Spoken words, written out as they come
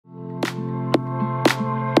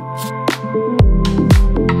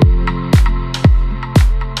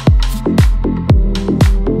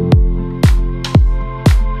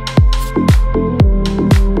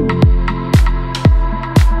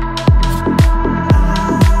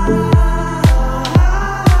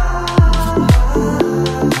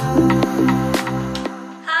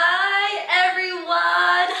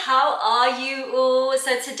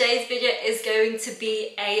to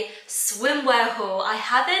be a swimwear haul. I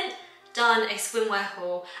haven't done a swimwear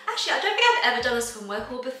haul. Actually, I don't think I've ever done a swimwear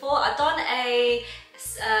haul before. I've done a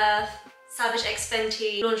Savage X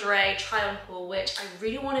Fenty lingerie try-on haul, which I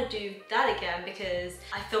really want to do that again because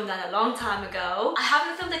I filmed that a long time ago. I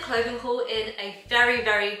haven't filmed a clothing haul in a very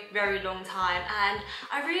long time, and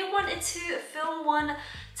I really wanted to film one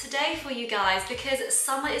today for you guys because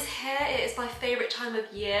summer is here. It is my favorite time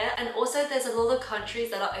of year, and also there's a lot of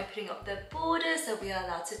countries that are opening up their borders, so we are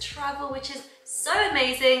allowed to travel, which is so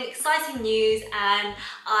amazing, exciting news. And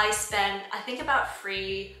I spent, I think, about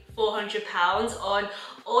 £400 on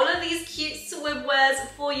all of these cute swimwears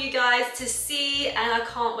for you guys to see, and I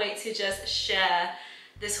can't wait to just share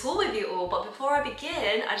this haul with you all. But before I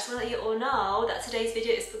begin, I just want to let you all know that today's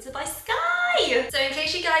video is sponsored by Sky. So in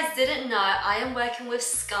case you guys didn't know, I am working with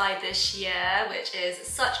Sky this year, which is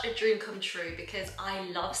such a dream come true because I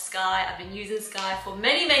love Sky. I've been using Sky for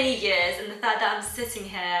many years, and the fact that I'm sitting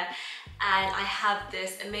here and I have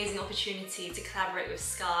this amazing opportunity to collaborate with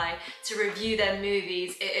Sky to review their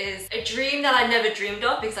movies, it is a dream that I never dreamed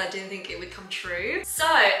of because I didn't think it would come true. So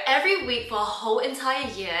every week for a whole entire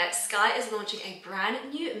year, Sky is launching a brand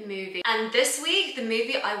new movie. And this week, the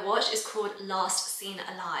movie I watched is called Last Seen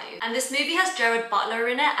Alive. And this movie has Jared Butler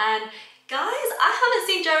in it, and guys, I haven't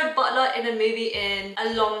seen Jared Butler in a movie in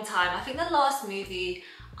a long time. I think the last movie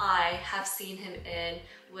I have seen him in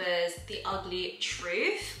was The Ugly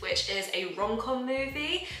Truth, which is a rom-com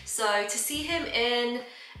movie. So to see him in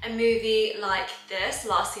a movie like this,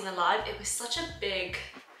 Last Seen Alive, it was such a big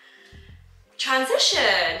transition.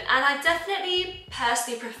 And I definitely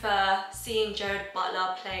personally prefer seeing Jared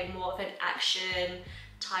Butler play more of an action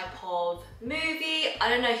type of movie. I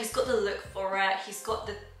don't know, he's got the look for it, he's got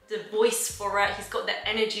the voice for it, he's got the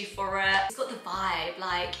energy for it, he's got the vibe.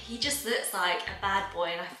 Like, he just looks like a bad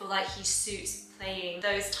boy, and I feel like he suits playing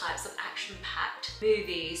those types of action-packed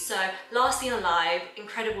movies. So Last Seen Alive,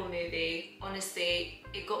 incredible movie. Honestly,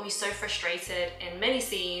 it got me so frustrated in many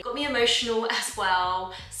scenes, got me emotional as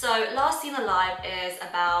well. So Last Seen Alive is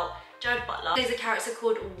about Jared Butler. There's a character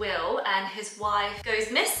called Will, and his wife goes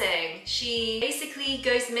missing. She basically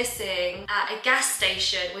goes missing at a gas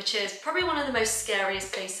station, which is probably one of the most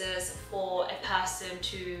scariest places for a person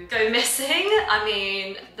to go missing. I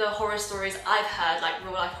mean, the horror stories I've heard, like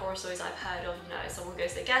real life horror stories I've heard of, you know, someone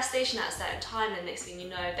goes to a gas station at a certain time and next thing you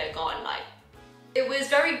know, they're gone. Like, it was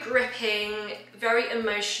very gripping, very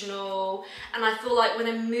emotional, and I feel like when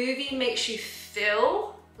a movie makes you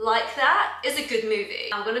feel like that, is a good movie.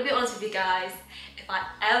 I'm gonna be honest with you guys, if I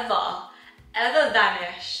ever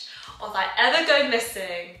vanish, or if I ever go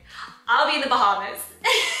missing, I'll be in the Bahamas.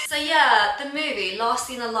 So yeah, the movie, Last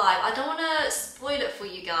Seen Alive, I don't wanna spoil it for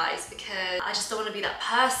you guys because I just don't wanna be that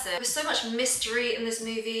person. There was so much mystery in this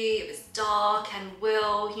movie, it was dark, and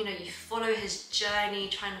Will, you know, you follow his journey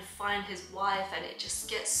trying to find his wife, and it just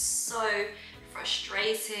gets so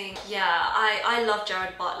frustrating. Yeah, I love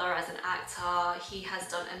Jared Butler as an actor. He has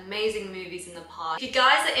done amazing movies in the past. If you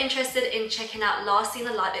guys are interested in checking out Last Seen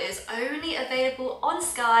Alive, it is only available on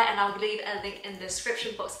Sky, and I'll leave a link in the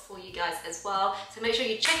description box for you guys as well. So make sure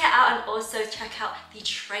you check it out and also check out the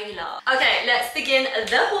trailer. Okay, let's begin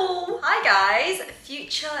the haul. Hi guys,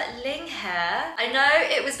 future Ling here. I know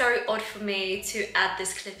it was very odd for me to add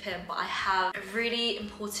this clip in, but I have a really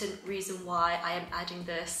important reason why I am adding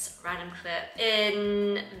this random clip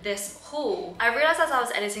in this haul. I realized as I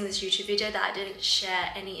was editing this YouTube video that I didn't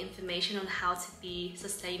share any information on how to be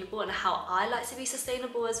sustainable and how I like to be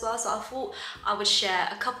sustainable as well. So I thought I would share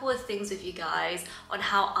a couple of things with you guys on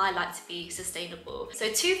how I like to be sustainable.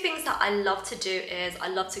 So two things that I love to do is I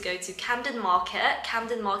love to go to Camden Market.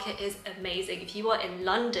 Camden Market is amazing. If you are in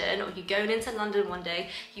London or you're going into London one day,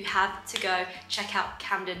 you have to go check out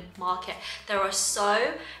Camden Market. There are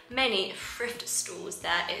so many thrift stores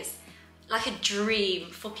there. It's like a dream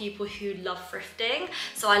for people who love thrifting.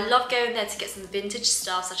 So I love going there to get some vintage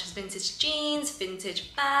stuff such as vintage jeans,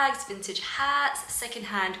 vintage bags, vintage hats,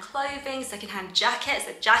 secondhand clothing, secondhand jackets.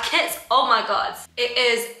 The jackets, oh my god. It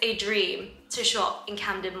is a dream to shop in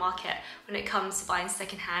Camden Market when it comes to buying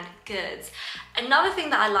secondhand goods. Another thing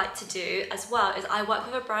that I like to do as well is I work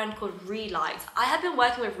with a brand called Relight. I have been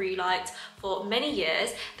working with Relight for many years.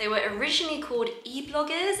 They were originally called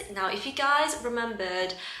e-bloggers. Now, if you guys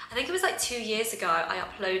remembered, I think it was like 2 years ago, I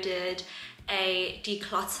uploaded a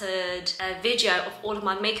decluttered video of all of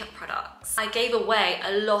my makeup products. I gave away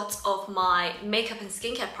a lot of my makeup and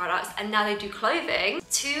skincare products, and now they do clothing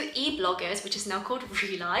to e-bloggers, which is now called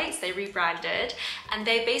Relight. They rebranded, and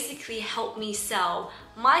they basically help me sell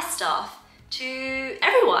my stuff to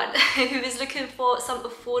everyone who is looking for some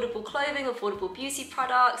affordable clothing, affordable beauty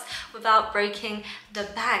products without breaking the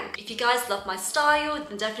bank. If you guys love my style,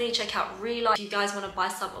 then definitely check out Relight. If you guys want to buy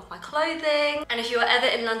some of my clothing, and if you're ever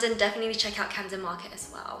in London, definitely check out Camden Market as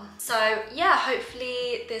well. So yeah,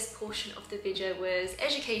 hopefully this portion of the video was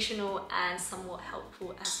educational and somewhat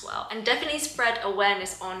helpful as well, and definitely spread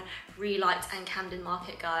awareness on Relight and Camden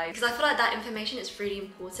Market, guys, because I feel like that information is really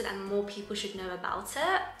important and more people should know about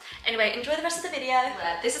it. Anyway, enjoy the rest of the video.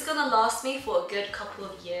 This is gonna last me for a good couple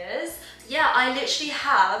of years. Yeah, I literally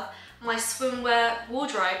have my swimwear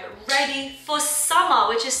wardrobe ready for summer,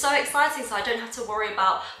 which is so exciting, so I don't have to worry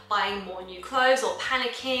about buying more new clothes or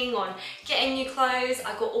panicking on getting new clothes.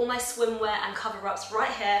 I got all my swimwear and cover-ups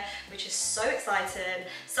right here, which is so exciting.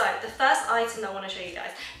 So the first item I want to show you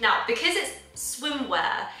guys, now because it's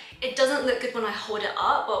swimwear, it doesn't look good when I hold it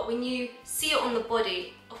up, but when you see it on the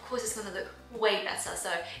body, of course it's gonna look way better.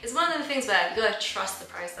 So it's one of those things where you gotta trust the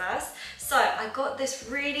process. So I got this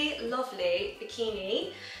really lovely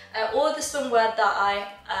bikini. All of the swimwear that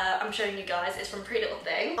I'm showing you guys is from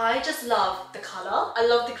PrettyLittleThing. I just love the color. I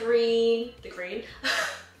love the green.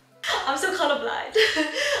 I'm so colorblind.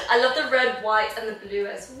 I love the red, white, and the blue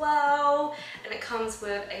as well. And it comes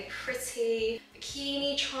with a pretty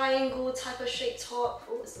bikini triangle type of shape top.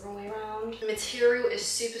 Oh, it's the wrong way around. The material is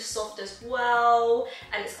super soft as well,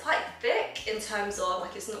 and it's quite thick in terms of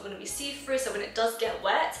like it's not going to be see-through. So when it does get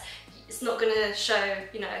wet, it's not going to show,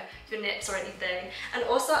 you know, your nips or anything. And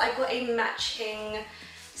also I got a matching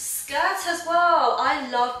skirt as well. I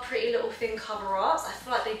love PrettyLittleThing cover-ups. I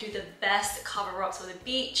feel like they do the best cover-ups for the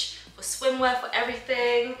beach, for swimwear, for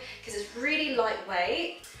everything, because it's really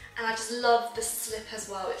lightweight. And I just love the slip as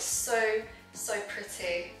well. It's so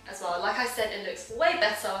pretty as well. Like I said, it looks way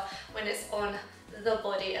better when it's on the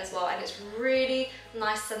body as well, and it's really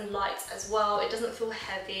nice and light as well. It doesn't feel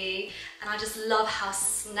heavy, and I just love how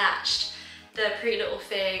snatched the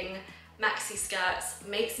PrettyLittleThing maxi skirts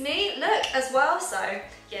makes me look as well. So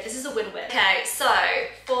yeah, this is a win-win. Okay, so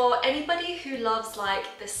for anybody who loves like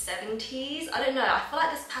the 70s, I don't know, I feel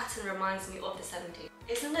like this pattern reminds me of the 70s.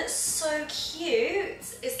 Isn't it so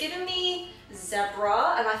cute? It's giving me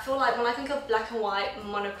zebra, and I feel like when I think of black and white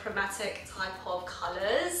monochromatic type of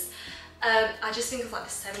colors, I just think of like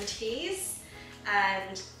the 70s.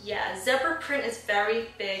 And yeah, zebra print is very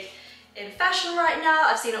big in fashion right now.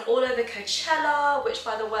 I've seen it all over Coachella, which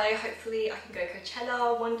by the way, hopefully I can go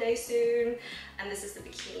Coachella one day soon. And this is the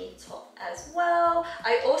bikini top as well.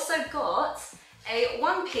 I also got a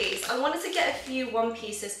one piece. I wanted to get a few one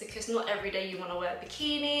pieces because not every day you want to wear a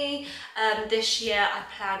bikini. This year I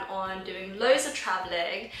plan on doing loads of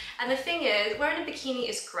traveling, and the thing is, wearing a bikini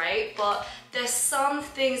is great, but there's some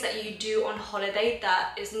things that you do on holiday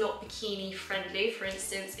that is not bikini friendly. For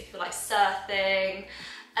instance, if you're like surfing,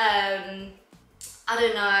 I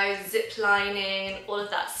don't know, zip lining and all of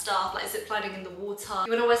that stuff, like zip lining in the water.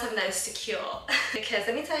 You want to wear something that is secure. Because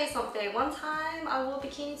let me tell you something, one time I wore a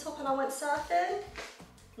bikini top and I went surfing.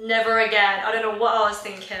 Never again. I don't know what I was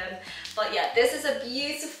thinking. But yeah, this is a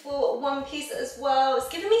beautiful one piece as well. It's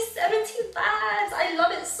giving me 70s vibes. I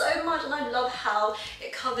love it so much, and I love how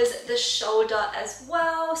it covers the shoulder as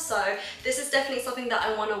well. So this is definitely something that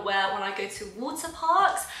I want to wear when I go to water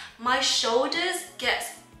parks. My shoulders get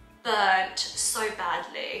burnt so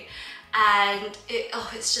badly, and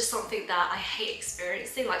it's just something that I hate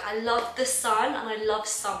experiencing. Like, I love the sun and I love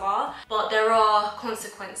summer, but there are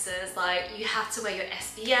consequences. Like, you have to wear your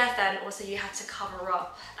SPF, and also you have to cover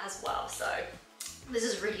up as well. So this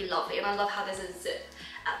is really lovely, and I love how there's a zip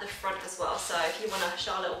at the front as well. So if you want to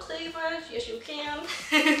show a little cleavage, yes you can.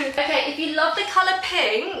 Okay, if you love the color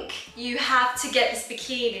pink, you have to get this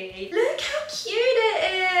bikini. Look how cute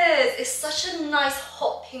it is. It's such a nice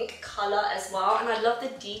hot pink color as well, and I love the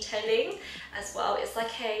detailing as well. It's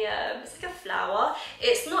like a flower.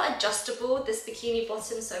 It's not adjustable, this bikini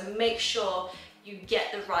bottom, so make sure you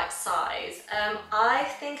get the right size. I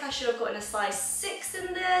think I should have gotten a size 6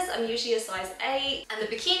 in this. I'm usually a size 8. And the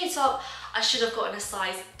bikini top, I should have gotten a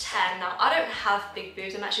size 10. Now, I don't have big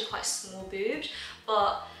boobs. I'm actually quite small boobed,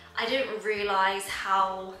 but I didn't realize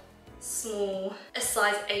how small a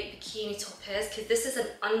size 8 bikini top is, because this is an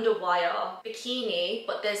underwire bikini,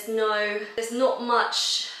 but there's not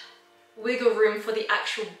much wiggle room for the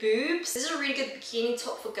actual boobs. This is a really good bikini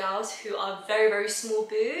top for girls who are very small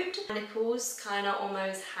boobed. Nipples kind of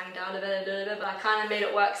almost hang down a little bit, but I kind of made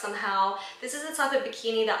it work somehow. This is the type of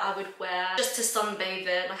bikini that I would wear just to sunbathe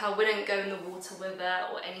in. Like, I wouldn't go in the water with it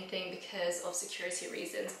or anything because of security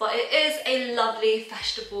reasons, but it is a lovely,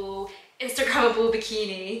 fashionable, Instagrammable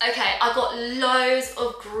bikini. Okay, I got loads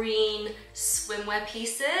of green swimwear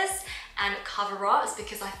pieces, and cover-ups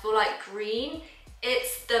because I feel like green,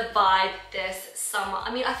 it's the vibe this summer.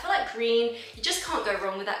 I mean, I feel like green, you just can't go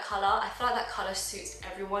wrong with that color. I feel like that color suits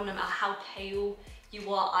everyone, no matter how pale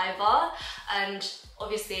you are either. And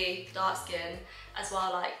obviously dark skin as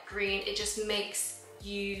well, like green, it just makes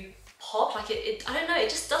you pop. Like I don't know, it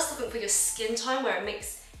just does something for your skin tone where it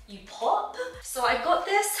makes you pop. So I got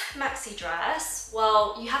this maxi dress.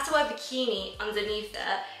 Well, you have to wear a bikini underneath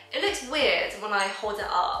it. It looks weird when I hold it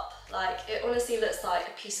up. Like, it honestly looks like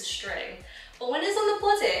a piece of string. But when it's on the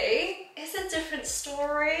body, it's a different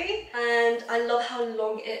story. And I love how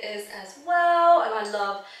long it is as well. And I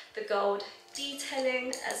love the gold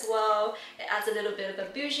detailing as well. It adds a little bit of a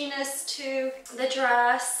bouginess to the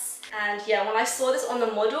dress. And yeah, when I saw this on the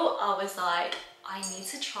model, I was like, I need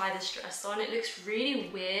to try this dress on. It looks really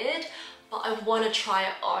weird, but I want to try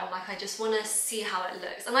it on. Like, I just want to see how it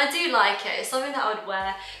looks. And I do like it. It's something that I would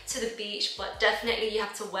wear to the beach, but definitely you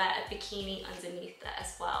have to wear a bikini underneath it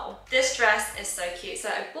as well. This dress is so cute. So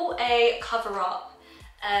I bought a cover-up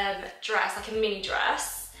dress, like a mini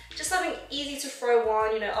dress. Just something easy to throw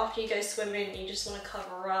on, you know, after you go swimming and you just want to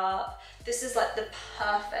cover up. This is like the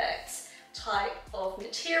perfect type of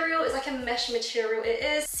material. It's like a mesh material. It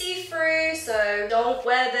is see-through, so don't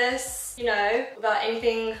wear this, you know, without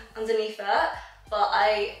anything underneath it. But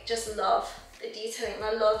I just love the detailing and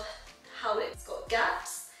I love how it's got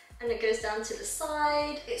gaps and it goes down to the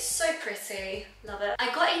side. It's so pretty, love it.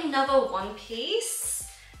 I got another one piece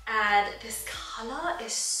and this color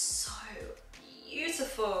is so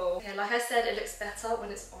beautiful. Okay, like I said, it looks better when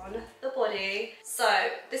it's on the body. So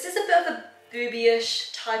this is a bit of a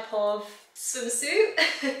boobyish type of swimsuit.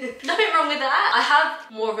 Nothing wrong with that. I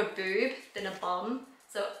have more of a boob than a bum,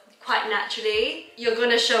 so quite naturally you're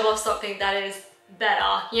gonna show off something that is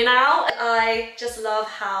better, you know? I just love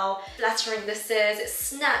how flattering this is. It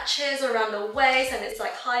snatches around the waist and it's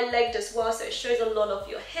like high-legged as well, so it shows a lot of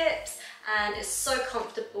your hips and it's so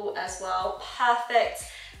comfortable as well. Perfect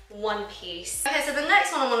one piece. Okay, so the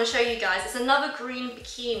next one I want to show you guys is another green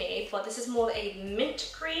bikini, but this is more a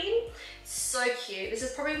mint green. So cute. This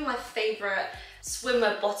is probably my favorite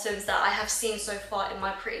swimwear bottoms that I have seen so far in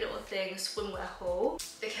my PrettyLittleThing swimwear haul,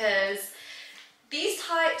 because these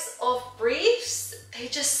types of briefs, they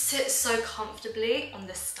just sit so comfortably on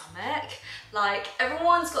the stomach. Like,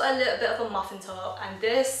 everyone's got a little bit of a muffin top, and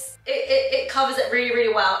this, it covers it really,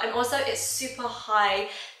 really well. And also it's super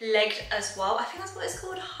high-legged as well. I think that's what it's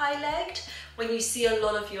called, high-legged, when you see a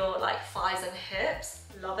lot of your like thighs and hips.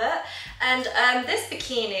 Love it. And this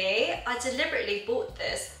bikini, I deliberately bought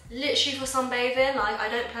this literally for sunbathing. Like, I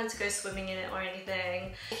don't plan to go swimming in it or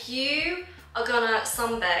anything. If you are gonna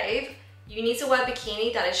sunbathe, you need to wear a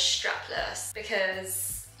bikini that is strapless,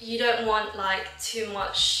 because you don't want like too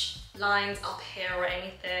much lines up here or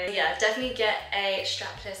anything. Yeah, definitely get a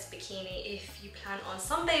strapless bikini if you plan on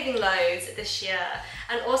sunbathing loads this year.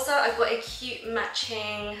 And also I've got a cute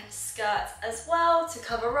matching skirt as well to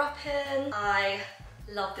cover up in. I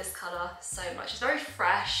love this color so much. It's very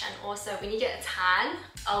fresh, and also when you get a tan,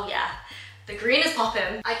 oh yeah, the green is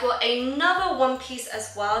popping. I got another one piece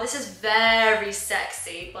as well. This is very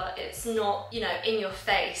sexy, but it's not, you know, in your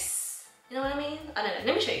face. You know what I mean? I don't know,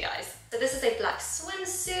 let me show you guys. So this is a black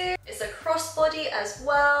swimsuit. It's a crossbody as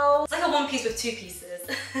well. It's like a one piece with two pieces.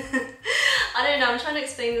 I don't know, I'm trying to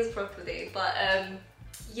explain this properly, but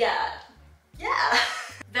yeah.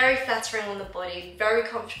 Very flattering on the body, very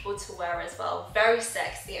comfortable to wear as well, very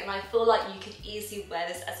sexy, and I feel like you could easily wear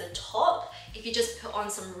this as a top if you just put on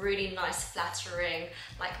some really nice flattering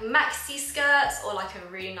like maxi skirts or like a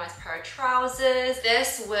really nice pair of trousers.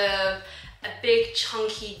 This with a big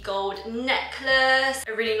chunky gold necklace,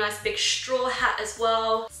 a really nice big straw hat as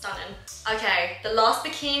well. Stunning. Okay, the last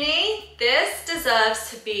bikini. This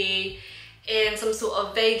deserves to be in some sort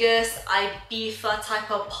of Vegas, Ibiza type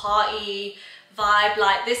of party vibe.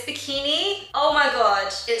 Like, this bikini, oh my god,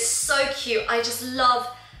 it's so cute. I just love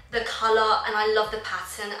the color and I love the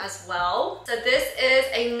pattern as well. So this is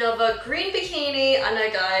another green bikini. I know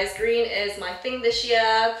guys, green is my thing this year,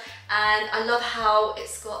 and I love how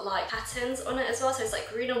it's got like patterns on it as well. So it's like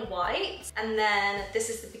green and white, and then this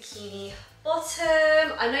is the bikini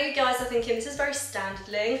bottom. I know you guys are thinking this is very standard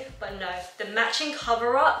ling, but no, the matching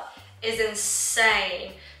cover up is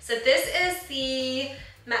insane. So this is the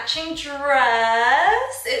matching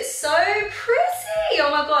dress. It's so pretty.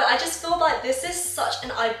 Oh my god, I just feel like this is such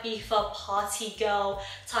an Ibiza party girl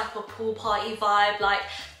type of pool party vibe. Like,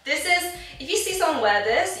 this is, if you see someone wear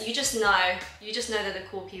this, you just know they're the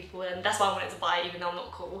cool people, and that's why I wanted to buy it even though I'm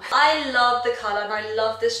not cool. I love the color and I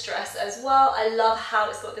love this dress as well. I love how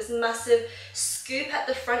it's got this massive scoop at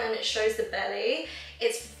the front and it shows the belly.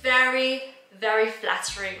 It's very, very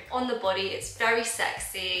flattering on the body. It's very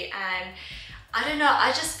sexy, and I don't know,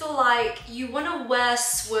 I just feel like you want to wear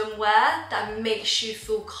swimwear that makes you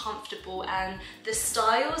feel comfortable, and the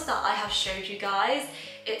styles that I have showed you guys,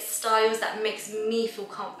 it's styles that makes me feel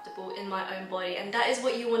comfortable in my own body, and that is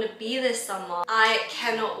what you want to be this summer. I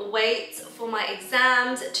cannot wait for my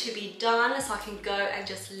exams to be done so I can go and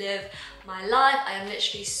just live my life. I am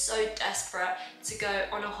literally so desperate to go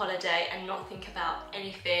on a holiday and not think about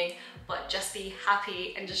anything but just be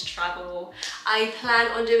happy and just travel. I plan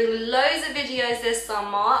on doing loads of videos this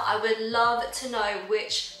summer. I would love to know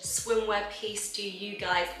which swimwear piece do you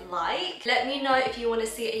guys like. Let me know if you want to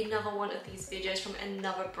see another one of these videos from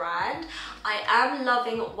another brand. I am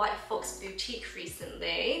loving White Fox Boutique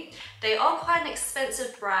recently. They are quite an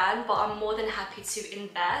expensive brand, but I'm more than happy to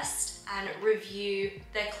invest and review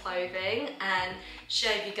their clothing and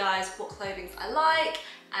share with you guys what clothing I like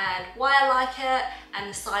and why I like it, and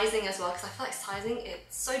the sizing as well, because I feel like sizing is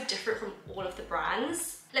so different from all of the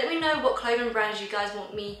brands. Let me know what clothing brands you guys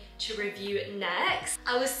want me to review next.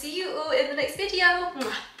 I will see you all in the next video.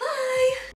 Bye!